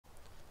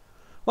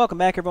Welcome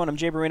back, everyone. I'm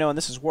Jayborino, and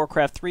this is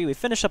Warcraft 3. We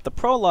finished up the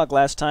prologue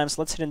last time, so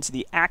let's hit into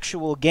the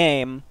actual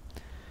game,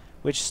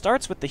 which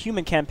starts with the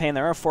human campaign.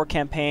 There are 4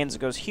 campaigns.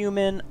 It goes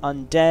human,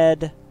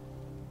 undead,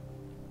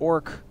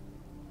 orc,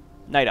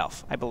 night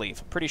elf, I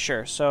believe. Pretty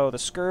sure. So, the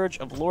Scourge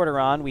of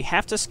Lordaeron. We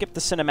have to skip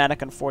the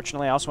cinematic,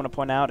 unfortunately. I also want to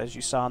point out, as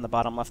you saw on the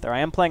bottom left there,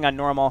 I am playing on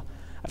normal.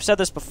 I've said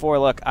this before.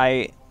 Look,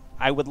 I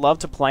would love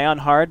to play on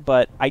hard,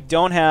 but I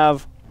don't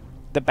have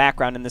the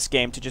background in this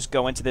game to just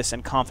go into this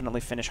and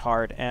confidently finish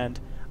hard, and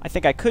I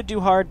think I could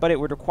do hard, but it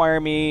would require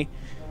me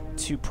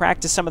to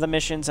practice some of the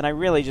missions, and I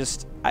really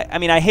just... I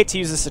mean, I hate to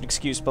use this as an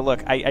excuse, but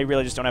look, I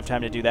really just don't have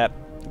time to do that.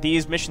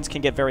 These missions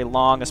can get very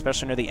long,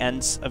 especially near the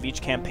ends of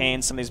each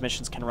campaign. Some of these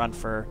missions can run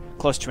for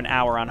close to an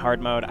hour on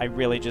hard mode. I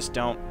really just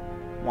don't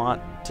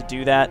want to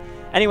do that.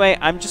 Anyway,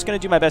 I'm just going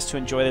to do my best to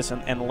enjoy this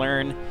and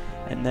learn,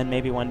 and then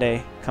maybe one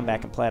day come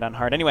back and play it on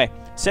hard. Anyway,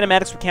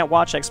 cinematics we can't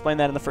watch. I explained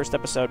that in the first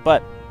episode,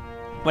 but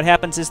what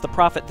happens is the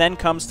Prophet then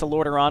comes to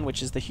Lordaeron,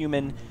 which is the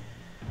human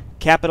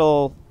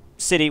capital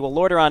city. Well,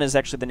 Lordaeron is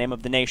actually the name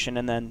of the nation,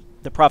 and then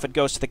the Prophet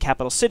goes to the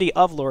capital city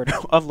of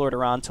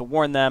Lordaeron to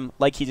warn them,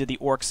 like he did the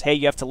orcs, hey,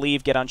 you have to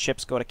leave, get on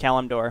ships, go to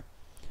Kalimdor.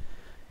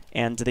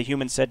 And the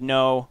humans said,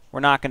 no,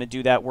 we're not going to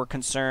do that, we're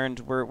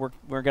concerned,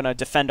 we're going to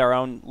defend our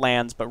own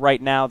lands, but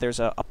right now there's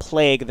a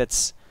plague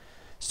that's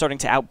starting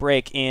to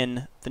outbreak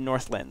in the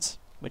Northlands,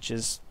 which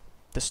is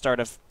the start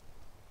of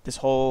this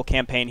whole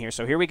campaign here.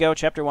 So here we go,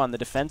 Chapter 1, the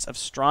defense of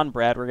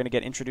Strahnbrad. We're going to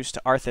get introduced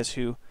to Arthas,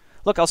 who...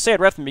 Look, I'll say it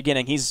right from the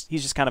beginning, he's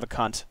just kind of a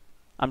cunt.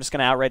 I'm just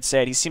going to outright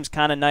say it. He seems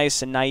kind of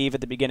nice and naive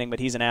at the beginning,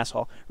 but he's an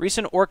asshole.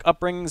 Recent orc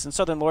upbringings in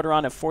southern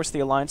Lordaeron have forced the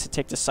Alliance to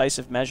take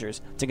decisive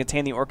measures. To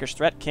contain the orcish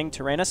threat, King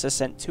Tyrannus has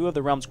sent 2 of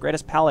the realm's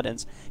greatest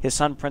paladins, his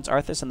son Prince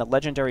Arthas and the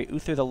legendary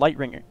Uther the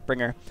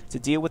Lightbringer, to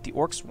deal with the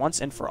orcs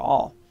once and for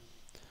all.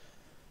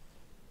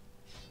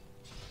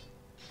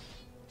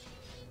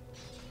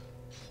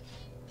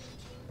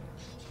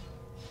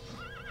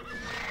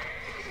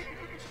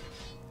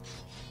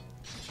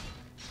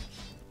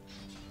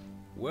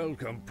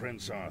 Welcome,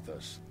 Prince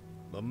Arthas.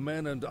 The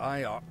men and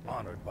I are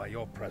honored by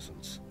your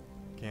presence.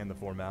 Can the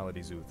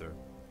formalities, Uther.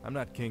 I'm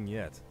not king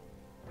yet.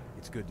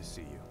 It's good to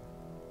see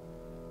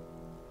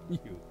you.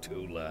 You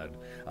too, lad.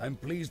 I'm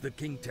pleased that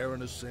King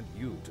Tyrannus sent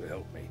you to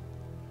help me.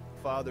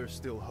 Father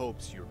still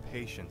hopes your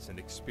patience and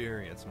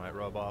experience might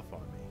rub off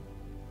on me.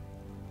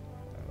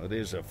 Well, it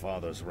is a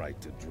father's right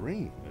to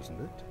dream,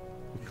 isn't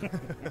it?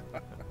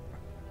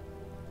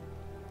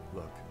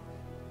 Look,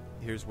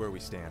 here's where we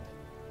stand.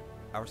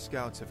 Our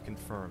scouts have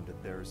confirmed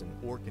that there is an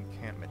orc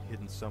encampment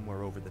hidden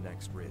somewhere over the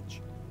next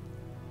ridge.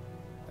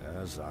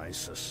 As I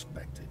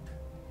suspected.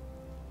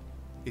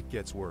 It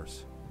gets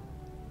worse.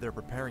 They're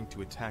preparing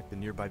to attack the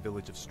nearby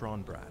village of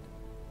Strahnbrad.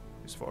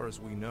 As far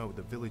as we know,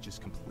 the village is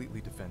completely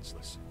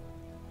defenseless.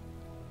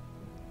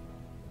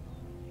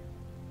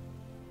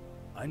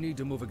 I need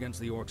to move against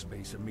the orcs'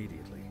 base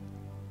immediately.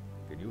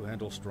 Can you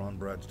handle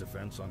Strahnbrad's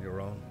defense on your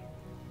own?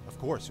 Of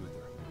course,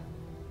 Uther.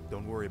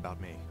 Don't worry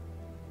about me.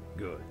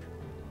 Good.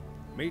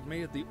 Meet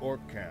me at the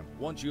orc camp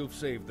once you've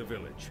saved the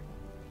village.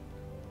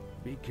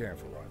 Be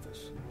careful,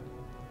 Arthas.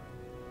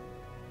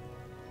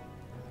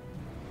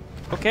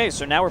 Okay,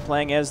 so now we're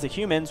playing as the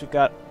humans. We've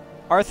got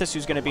Arthas,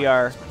 who's going to be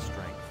our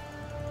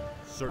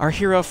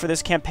hero for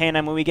this campaign.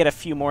 I mean, we get a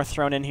few more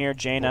thrown in here.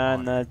 Jaina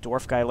and the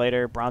dwarf guy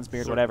later,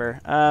 Bronzebeard, whatever.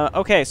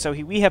 Okay, so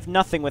we have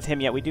nothing with him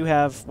yet. We do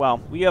have,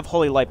 well, we have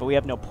Holy Light, but we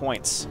have no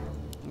points.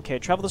 Okay,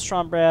 travel to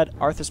Strahnbrad.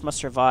 Arthas must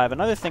survive.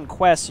 Another thing,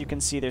 quests, you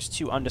can see there's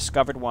 2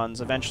 undiscovered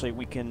ones. Eventually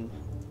we can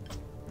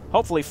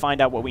hopefully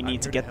find out what we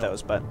need to get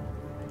those, but...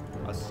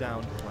 A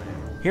sound plan.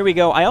 Here we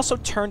go. I also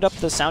turned up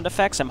the sound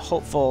effects. I'm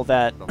hopeful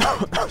that...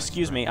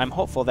 excuse me. I'm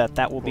hopeful that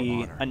that will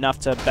be enough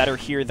to better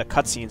hear the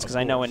cutscenes, because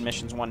I know in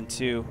missions 1 and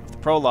 2, the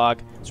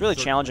prologue, it's really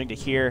challenging to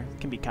hear.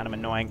 It can be kind of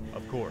annoying.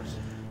 Of course.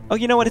 Oh,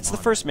 you know what? It's the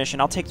first mission.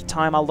 I'll take the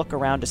time. I'll look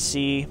around to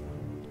see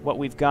what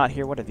we've got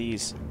here. What are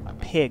these? A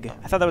pig.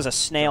 I thought that was a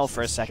snail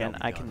for a second.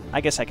 I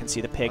guess I can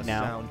see the pig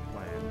now.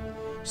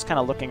 Just kind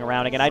of looking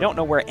around again. I don't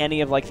know where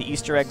any of like the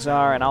Easter eggs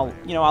are, and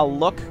I'll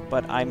look,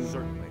 but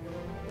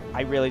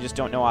I really just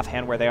don't know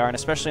offhand where they are, and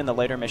especially in the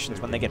later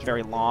missions when they get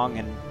very long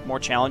and more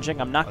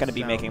challenging, I'm not going to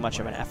be making much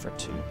of an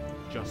effort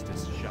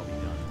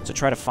to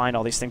try to find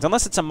all these things,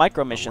 unless it's a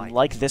micro mission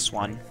like this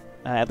one.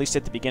 At least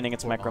at the beginning,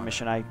 it's a micro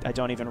mission. I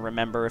don't even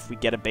remember if we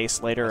get a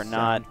base later or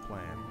not.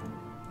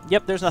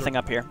 Yep, there's nothing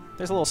up here.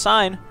 There's a little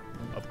sign.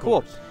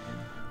 Cool.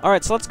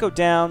 Alright, so let's go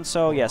down.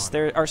 So, yes,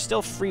 there are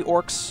still free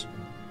orcs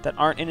that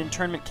aren't in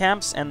internment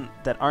camps and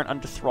that aren't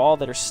under thrall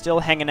that are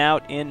still hanging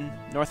out in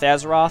North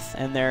Azeroth,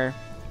 and they're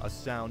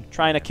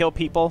trying to kill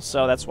people,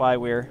 so that's why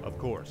we're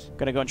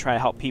going to go and try to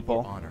help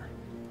people.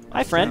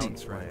 Hi,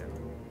 friend.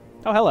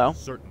 Oh, hello.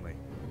 Certainly.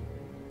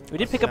 We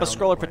did pick up a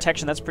scroll of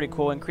protection. That's pretty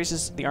cool.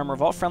 Increases the armor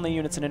of all friendly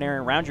units in an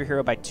area around your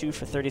hero by 2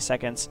 for 30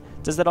 seconds.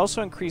 Does that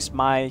also increase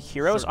my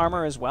hero's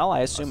armor as well?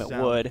 I assume it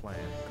would.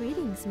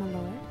 Greetings, my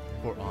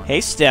lord. Hey,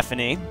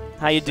 Stephanie.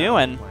 How you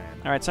doing?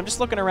 All right, so I'm just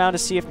looking around to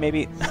see if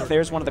maybe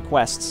there's one of the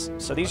quests.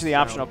 So these are the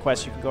optional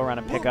quests you can go around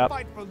and pick up.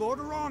 Fight for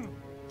Lordaeron.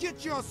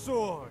 Get your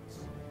swords.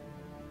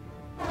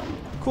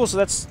 Cool, so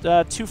that's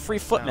 2 free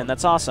footmen.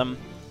 That's awesome.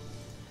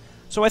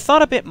 So I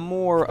thought a bit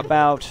more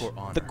about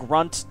the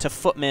grunt to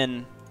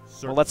footman.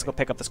 Well, let's go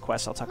pick up this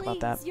quest. I'll talk about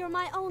that. Please, you're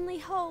my only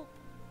hope.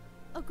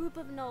 A group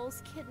of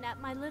gnolls kidnapped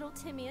my little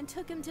Timmy and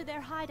took him to their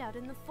hideout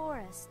in the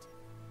forest.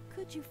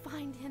 Could you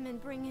find him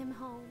and bring him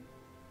home?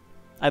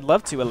 I'd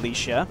love to,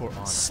 Alicia.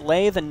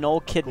 Slay the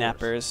gnoll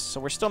kidnappers. So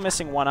we're still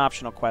missing one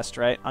optional quest,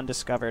 right?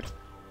 Undiscovered.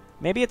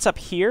 Maybe it's up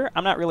here?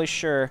 I'm not really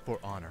sure. For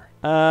honor.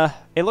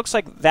 It looks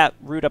like that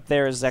route up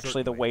there is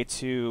actually the way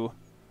to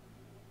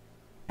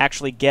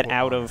actually get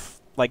out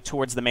of, like,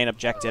 towards the main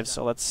objective.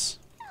 So let's...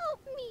 Help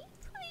me,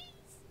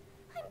 please.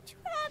 I'm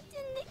trapped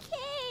in the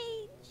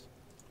cage.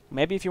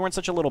 Maybe if you weren't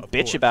such a little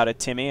bitch about it,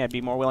 Timmy, I'd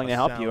be more willing to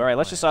help you. Alright,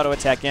 let's just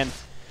auto-attack in.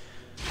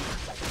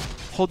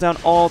 Hold down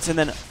Alt, and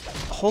then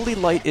Holy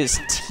Light is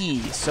T.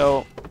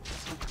 So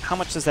how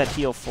much does that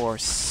heal for?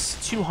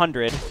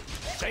 200.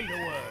 Say the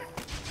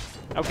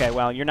word. Okay,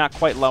 well, you're not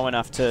quite low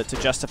enough to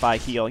justify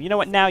heal. You know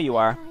what? Now you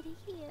are. Out of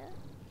here.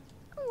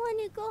 I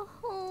want to go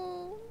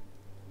home.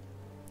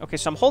 Okay,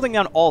 so I'm holding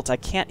down Alt. I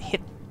can't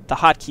hit the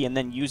hotkey and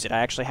then use it. I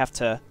actually have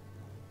to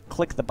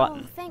click the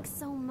button. Oh, thanks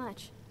so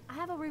much. I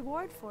have a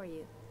reward for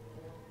you.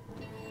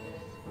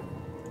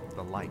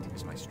 The light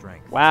is my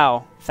strength.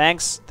 Wow.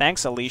 Thanks,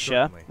 Alicia.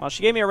 Certainly. Well,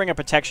 she gave me a ring of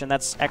protection.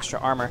 That's extra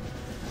armor.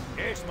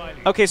 Yes, my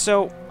liege. Okay,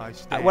 so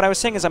stand. what I was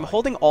saying is I'm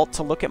holding Alt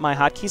to look at my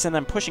hotkeys and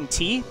then pushing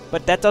T,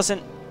 but that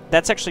doesn't...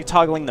 That's actually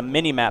toggling the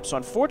mini-map, so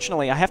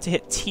unfortunately I have to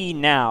hit T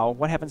now.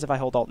 What happens if I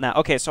hold Alt now?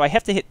 Okay, so I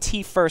have to hit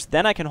T first,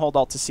 then I can hold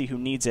Alt to see who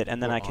needs it,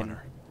 and then I can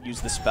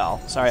use the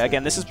spell. Sorry,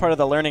 again, this is part of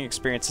the learning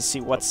experience to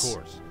see what's...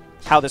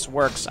 how this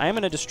works. I am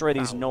going to destroy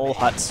these gnoll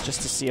huts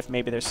just to see if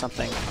maybe there's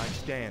something I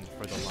stand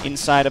for the light.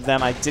 inside of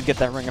them. I did get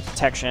that ring of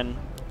protection.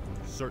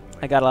 Certainly.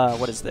 I got a...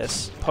 what is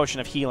this?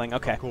 Potion of healing.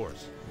 Okay. Of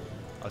course.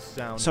 A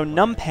sound So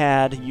plan.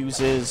 numpad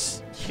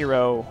uses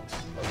hero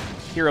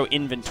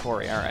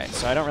inventory. All right,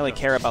 so I don't really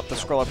care about the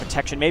scroll of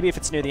protection. Maybe if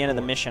it's near the end of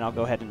the mission, I'll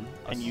go ahead and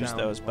use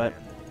those. But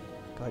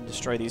go ahead and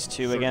destroy these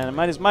two again.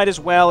 Might as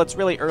well. It's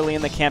really early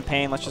in the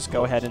campaign. Let's just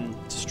go ahead and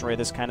destroy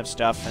this kind of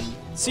stuff and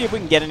see if we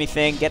can get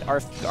anything. Get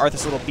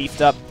Arthas a little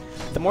beefed up.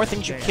 The more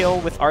things you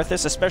kill with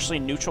Arthas, especially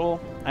neutral.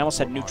 I almost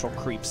said neutral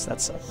creeps.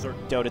 That's a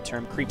Dota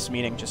term. Creeps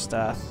meaning just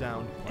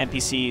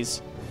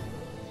NPCs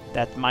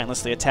that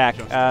mindlessly attack.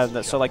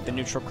 So like the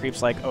neutral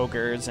creeps like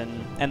ogres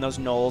and those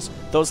gnolls,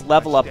 those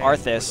level up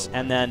Arthas,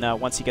 and then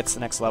once he gets to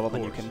the next level,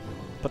 then you can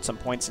put some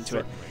points into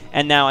it.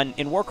 And now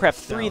in Warcraft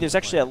 3, there's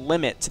actually a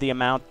limit to the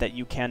amount that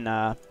you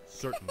can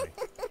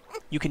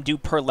you can do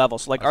per level.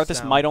 So like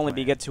Arthas might only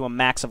be get to a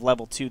max of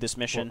level 2 this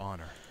mission.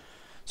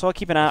 So I'll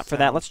keep an eye out for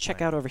that. Let's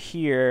check out over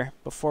here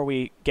before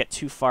we get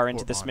too far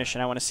into this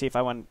mission. I want to see if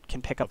I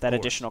can pick up that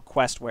additional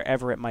quest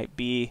wherever it might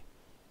be.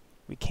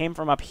 We came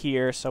from up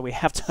here, so we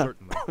have to...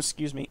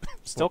 excuse me.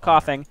 Still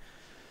coughing.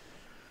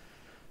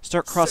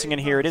 Start crossing in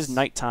here. It is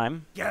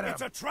nighttime. Get him.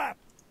 It's a trap.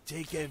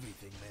 Take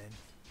everything, man.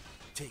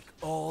 Take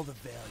all the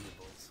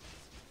valuables.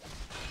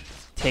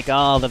 Take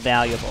all the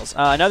valuables.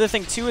 Another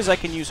thing, too, is I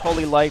can use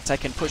Holy Lights. I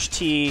can push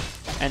T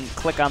and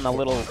click on the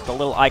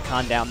little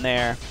icon down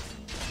there.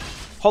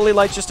 Holy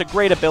Light's just a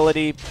great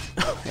ability.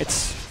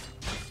 It's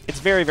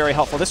very, very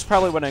helpful. This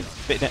probably would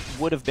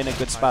have been a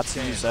good spot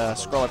to use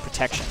Scroll of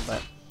Protection,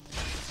 but...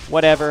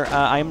 whatever,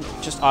 I'm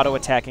just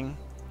auto-attacking.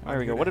 There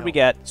we go. What did we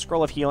get?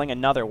 Scroll of Healing,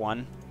 another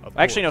one.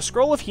 Actually, no,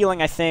 Scroll of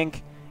Healing, I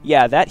think,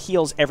 yeah, that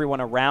heals everyone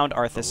around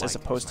Arthas as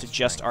opposed to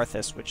just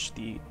Arthas, which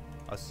the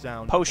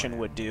potion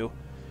would do.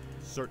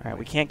 Alright,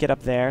 we can't get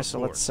up there, so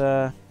let's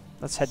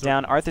head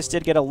down. Arthas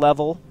did get a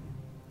level.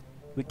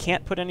 We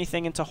can't put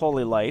anything into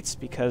Holy Lights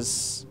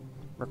because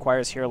it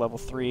requires hero level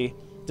 3.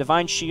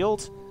 Divine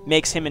Shield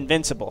makes him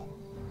invincible.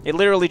 It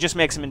literally just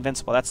makes him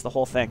invincible. That's the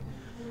whole thing.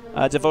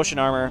 Devotion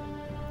Armor...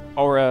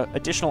 or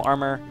additional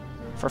armor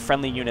for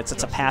friendly units.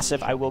 It's a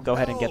passive. I will go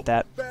ahead and get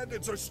that.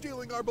 Bandits are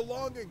stealing our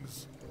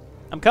belongings.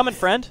 I'm coming,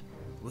 friend.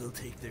 We'll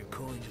take their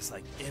coin just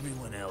like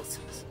everyone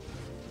else's.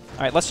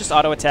 All right, let's just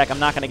auto-attack. I'm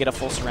not going to get a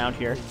full surround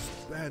here.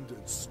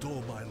 Bandits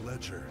stole my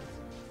ledger.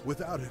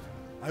 Without it,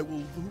 I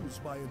will lose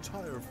my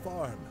entire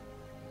farm.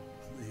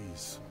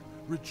 Please,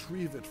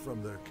 retrieve it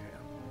from their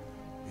camp.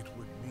 It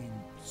would mean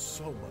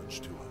so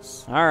much to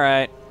us. All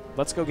right,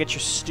 let's go get your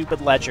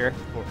stupid ledger.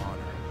 For honor.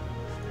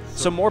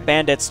 So more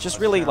bandits,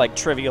 just really like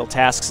trivial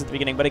tasks at the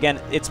beginning, but again,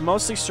 it's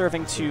mostly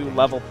serving to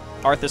level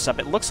Arthas up.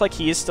 It looks like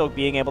he is still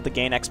being able to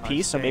gain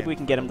XP, so maybe we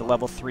can get him to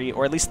level 3,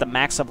 or at least the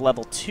max of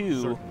level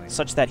 2,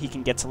 such that he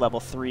can get to level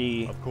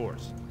 3 Of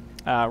course.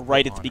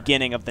 right at the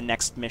beginning of the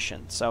next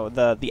mission. So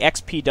the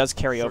XP does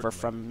carry over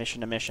from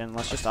mission to mission.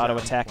 Let's just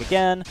auto-attack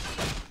again.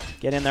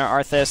 Get in there,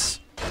 Arthas.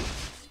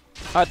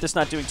 Arthas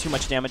not doing too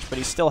much damage, but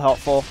he's still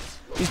helpful.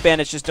 These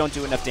bandits just don't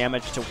do enough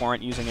damage to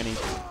warrant using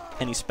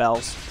any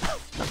spells.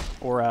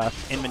 Or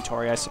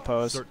inventory, I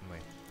suppose. Certainly.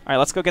 All right,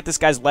 let's go get this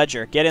guy's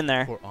ledger. Get in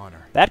there. For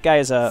honor. That guy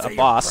is a Say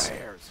boss. your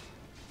prayers.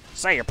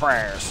 Say your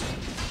prayers.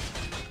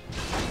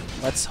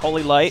 Let's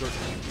Holy Light.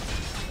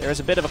 There is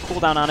a bit of a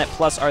cooldown on it,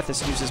 plus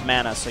Arthas uses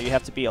mana, so you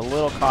have to be a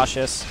little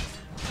cautious.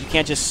 You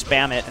can't just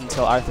spam it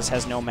until Arthas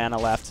has no mana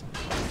left.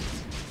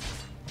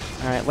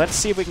 Alright, let's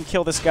see if we can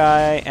kill this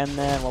guy, and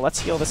then, well, let's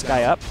heal this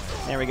guy up.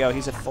 There we go,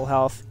 he's at full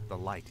health. The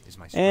light is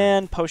my strength.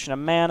 And potion of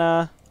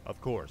mana.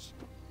 Of course.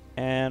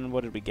 And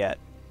what did we get?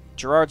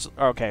 Gerard's...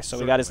 Okay, so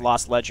we got his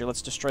lost ledger.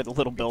 Let's destroy the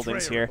little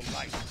buildings here.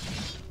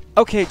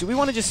 Okay, do we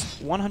want to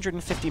just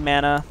 150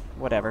 mana?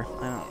 Whatever.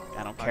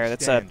 I don't care.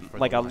 That's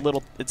like a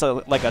little... It's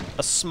like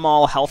a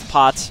small health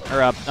pot,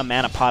 or a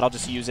mana pot. I'll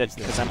just use it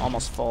because I'm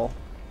almost full.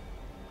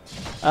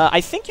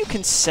 I think you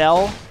can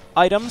sell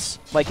items.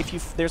 Like if you...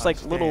 There's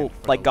like little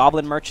like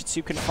goblin merchants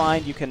you can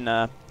find. You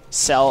can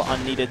sell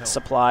unneeded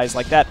supplies.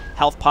 Like that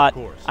health pot,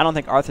 I don't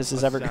think Arthas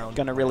is ever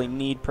going to really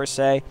need per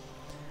se.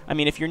 I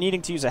mean, if you're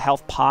needing to use a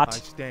health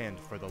pot...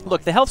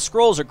 Look, the health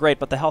scrolls are great,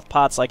 but the health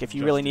pots, like, if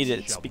you really need it,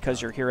 it's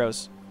because your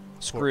hero's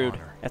screwed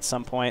at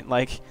some point.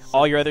 Like,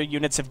 all your other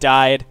units have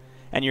died,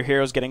 and your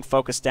hero's getting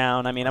focused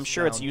down. I mean, I'm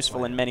sure it's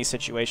useful in many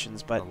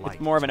situations, but it's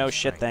more of an oh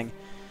shit thing.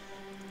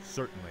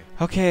 Certainly.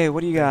 Okay,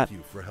 what do you got? Thank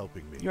you for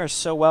helping me. You are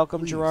so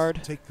welcome, Please,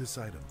 Gerard. take this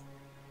item.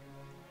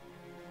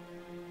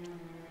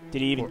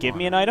 Did he even give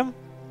me an item?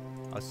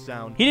 A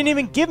sound He didn't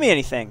even give me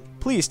anything.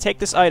 Please, take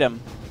this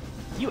item.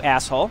 You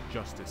asshole.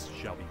 Justice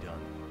shall be done.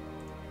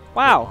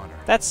 Wow,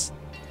 that's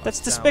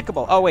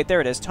despicable. Oh, wait, there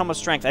it is. Tome of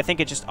Strength. I think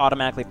it just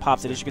automatically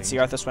popped it. As you can see,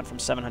 Arthas went from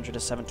 700 to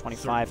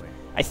 725.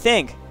 I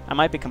think. I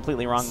might be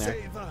completely wrong there.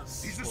 Save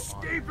us. He's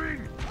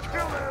escaping.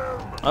 Kill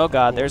him. Oh,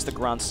 God, there's the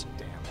grunts.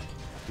 Damn.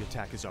 The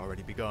attack has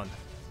already begun.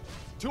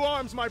 To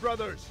arms, my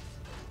brothers!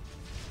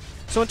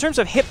 So in terms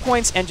of hit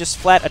points and just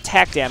flat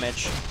attack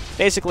damage,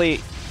 basically,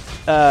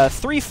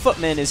 3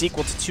 footmen is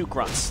equal to 2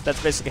 grunts.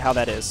 That's basically how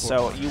that is.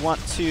 So you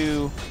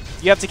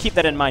have to keep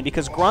that in mind,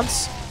 because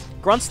grunts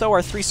though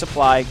are 3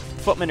 supply,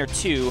 footmen are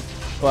 2,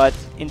 but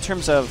in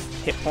terms of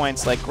hit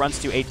points, like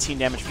grunts do 18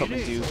 damage,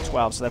 footmen do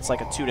 12, so that's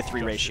like a 2 to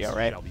 3 ratio,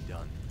 right?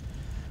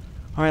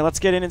 Alright, let's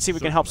get in and see if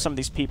we can help some of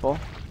these people.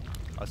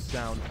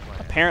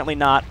 Apparently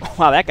not.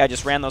 Wow, that guy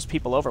just ran those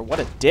people over. What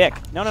a dick.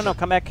 No, no, no,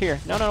 come back here.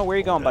 No, no, no, where are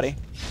you going, buddy?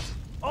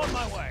 On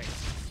my way.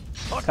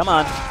 Come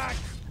on.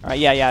 Alright,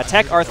 yeah,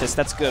 attack Arthas.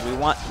 That's good. We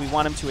want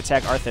him to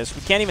attack Arthas.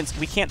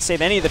 We can't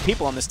save any of the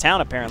people in this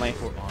town, apparently.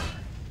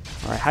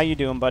 Alright, how you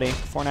doing, buddy?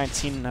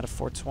 419 out of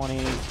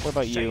 420. What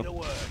about you?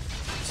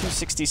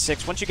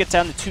 266. Once you get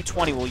down to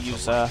 220, we'll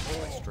use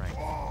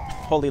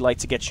Holy Light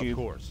to get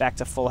you back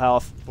to full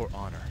health. For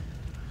honor.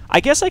 I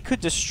guess I could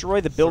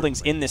destroy the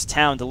buildings in this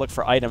town to look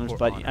for items,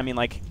 but, I mean,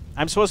 like,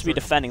 I'm supposed to be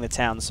defending the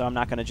town, so I'm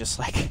not going to just,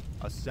 like,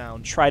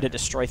 try to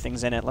destroy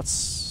things in it.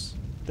 This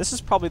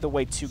is probably the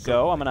way to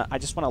go. I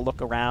just want to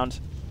look around.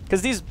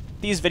 Because these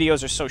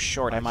videos are so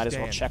short, I might as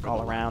well check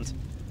all around.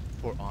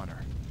 For honor.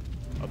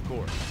 Of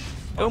course.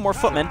 Oh, more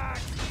footmen.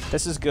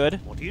 This is good.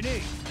 What do you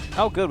need?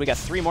 Oh, good. We got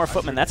 3 more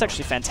footmen. That's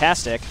actually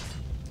fantastic.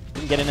 We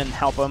can get in and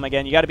help them.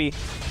 Again, you got to be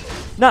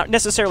not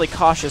necessarily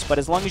cautious, but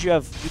as long as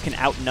you can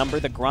outnumber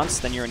the grunts,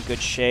 then you're in good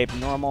shape.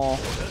 Normal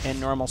and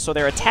normal. So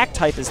their attack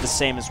type is the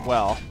same as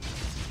well.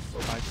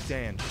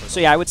 So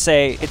yeah, I would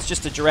say it's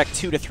just a direct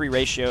 2 to 3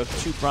 ratio.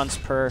 2 grunts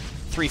per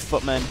 3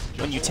 footmen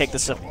when you take the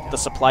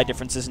supply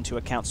differences into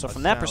account. So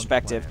from that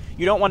perspective,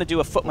 you don't want to do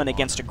a footman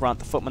against a grunt.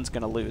 The footman's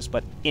going to lose.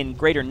 But in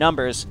greater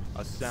numbers,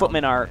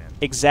 footmen are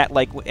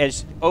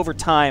as over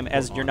time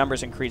as your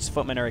numbers increase,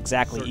 footmen are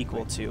exactly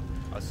equal to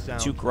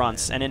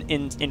grunts. And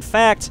in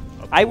fact,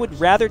 I would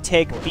rather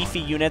take beefy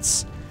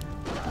units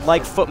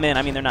like footmen.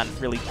 I mean, they're not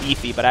really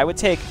beefy, but I would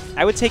take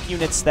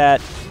units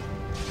that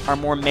are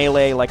more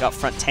melee, like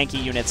up-front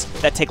tanky units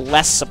that take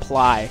less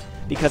supply,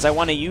 because I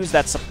want to use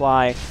that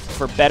supply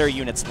for better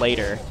units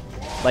later,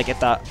 like at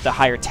the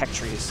higher tech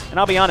trees. And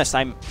I'll be honest,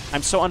 I'm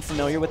so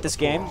unfamiliar with this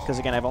game, because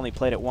again, I've only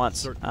played it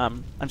once.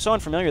 I'm so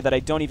unfamiliar that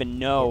I don't even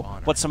know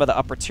what some of the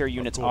upper tier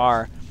units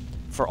are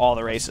for all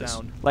the races.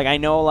 Like, I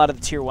know a lot of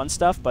the tier 1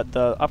 stuff, but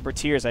the upper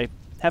tiers I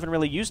haven't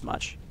really used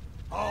much.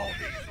 All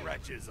these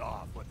wretches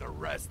off with the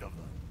rest of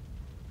them.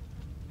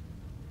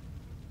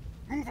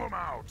 Move them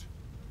out.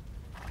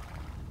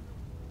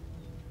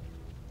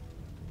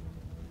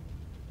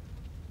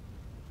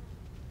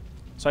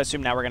 So I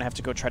assume now we're going to have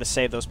to go try to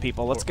save those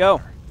people. Let's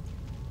go.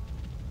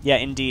 Yeah,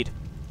 indeed.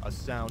 A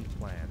sound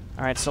plan.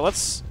 All right, so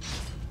let's...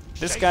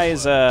 This guy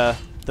is the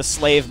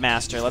slave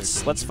master.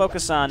 Let's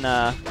focus on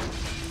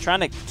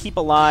trying to keep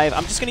alive.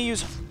 I'm just going to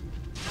use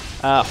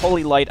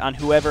Holy Light on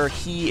whoever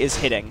he is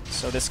hitting.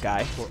 So this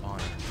guy.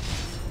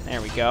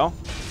 There we go.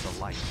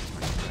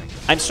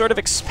 I'm sort of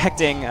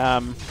expecting...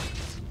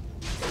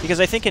 because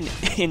I think in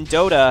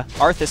Dota,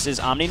 Arthas is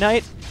Omni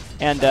Knight,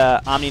 and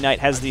Omni Knight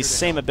has the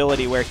same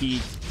ability where he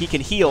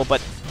can heal,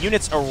 but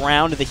units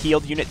around the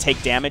healed unit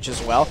take damage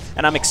as well,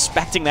 and I'm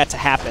expecting that to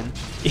happen,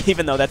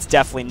 even though that's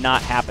definitely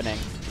not happening.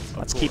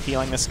 Let's keep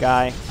healing this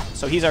guy.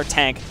 So he's our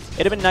tank.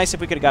 It'd have been nice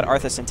if we could have got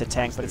Arthas into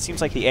tank, but it seems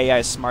like the AI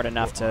is smart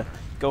enough to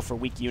go for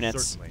weak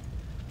units.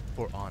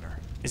 For honor.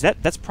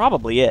 That's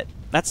probably it.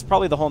 That's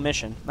probably the whole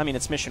mission. I mean,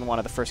 it's mission 1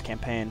 of the first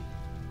campaign.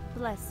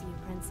 Bless you,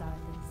 Prince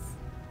Arthas.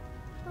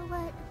 But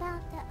what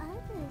about the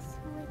others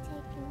who were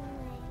taken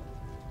away?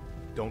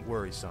 Don't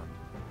worry, son.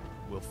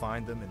 We'll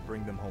find them and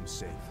bring them home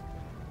safe.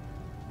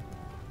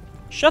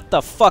 Shut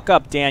the fuck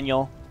up,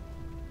 Daniel.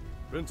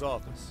 Prince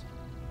Arthas,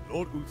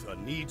 Lord Uther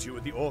needs you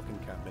at the Orc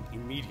encampment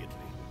immediately.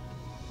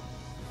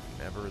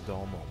 Never a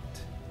dull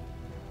moment.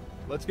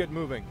 Let's get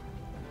moving.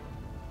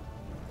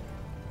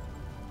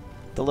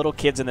 The little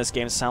kids in this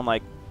game sound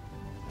like...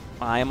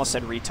 I almost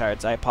said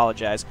retards. I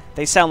apologize.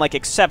 They sound like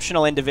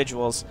exceptional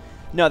individuals.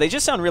 No, they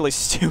just sound really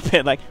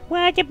stupid. Like,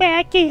 welcome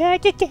back here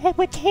to get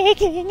we're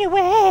taking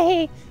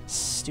away.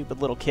 Stupid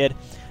little kid.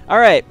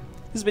 Alright,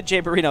 this has been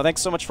Jayborino.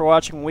 Thanks so much for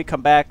watching. When we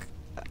come back,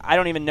 I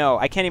don't even know.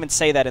 I can't even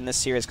say that in this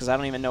series because I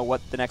don't even know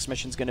what the next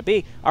mission's going to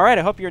be. Alright,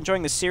 I hope you're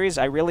enjoying this series.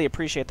 I really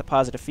appreciate the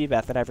positive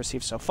feedback that I've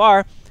received so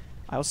far.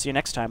 I will see you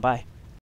next time. Bye.